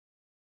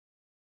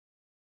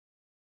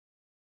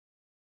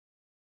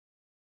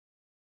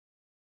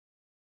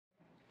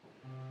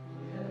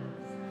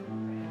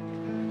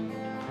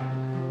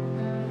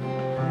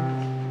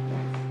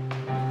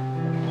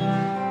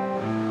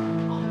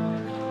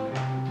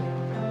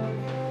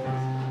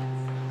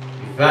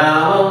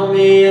found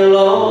me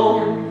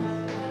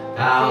alone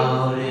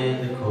out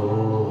in the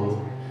cold.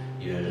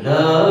 Your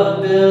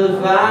love built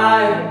a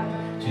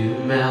fire to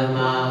melt my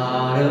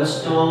heart of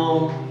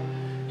stone.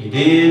 You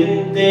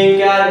didn't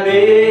think I'd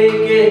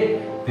make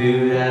it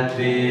through that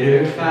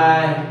bitter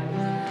fight,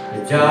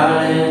 but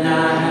darling,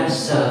 I have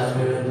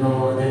suffered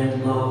more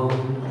than most.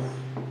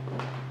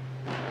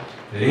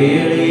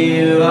 Clearly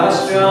you are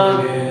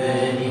stronger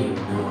than you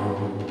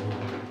know.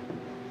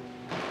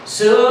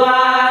 So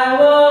I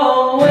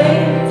won't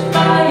wait to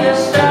find your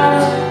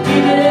stars,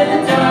 even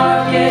in the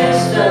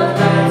darkest of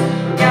nights.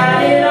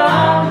 Got it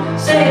all,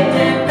 saved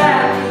them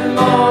back to the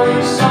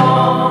morning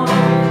song.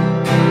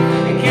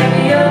 It kept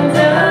me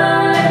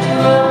undone, let you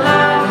up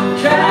high,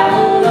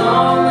 travel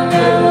on the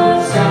good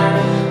side.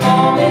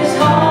 Home is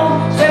home,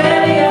 it's where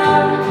we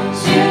are,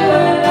 it's you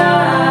and I.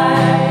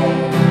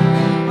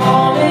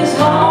 Home is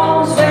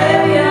home, it's where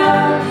we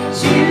are,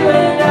 it's you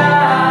and I.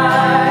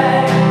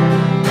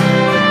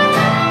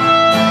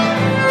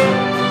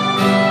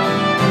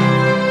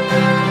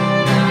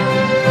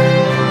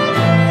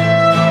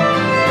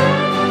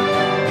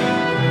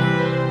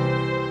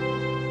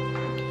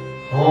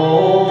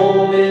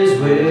 Home is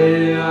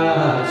where I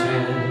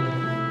stand.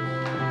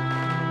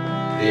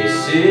 They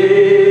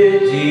sit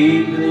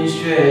deep in these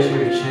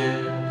treasure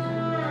chests.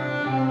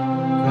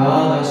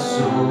 Call our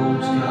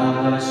souls, call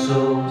our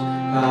souls,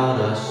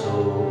 call our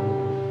souls.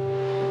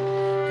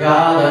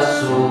 Call our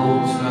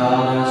souls,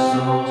 call our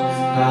souls,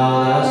 call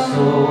our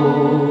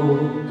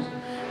souls.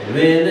 And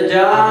when the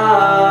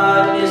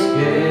darkness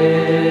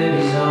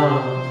carries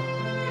on,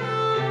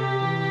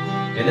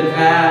 and the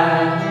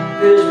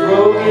path is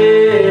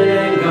broken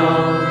and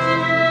gone,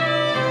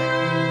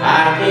 I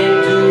can't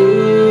do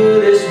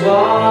this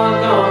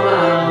walk on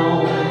my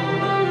own.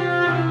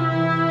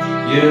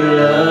 Your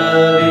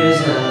love is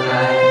a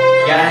light,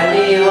 guide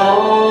me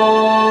home.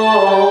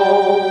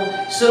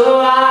 So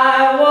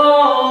I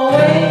won't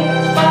wait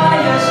to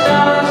find your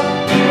stars,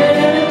 even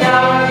in the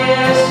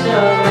darkest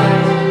of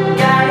nights.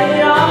 Got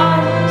it on,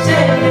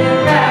 send it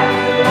back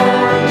to the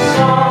morning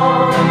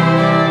song.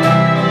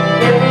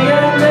 Get me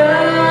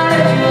undone,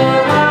 let you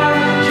up high,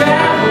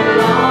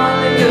 travel on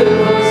the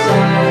good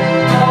side.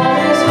 Home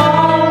is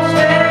home, it's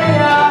where we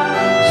are,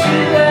 it's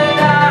you and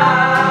I.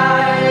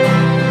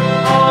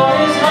 Home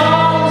is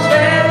home, it's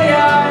where we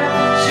are,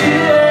 it's you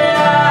and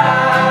I.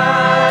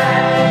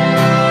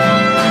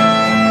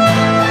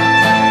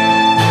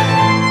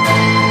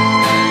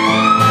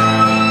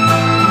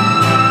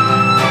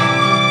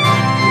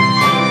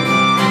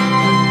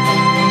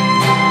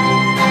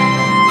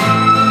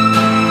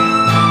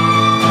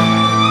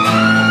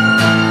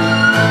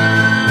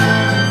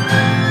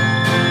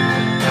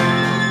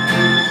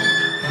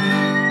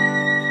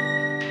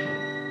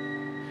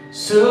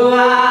 So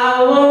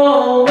I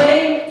won't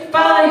wait to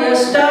find your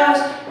star.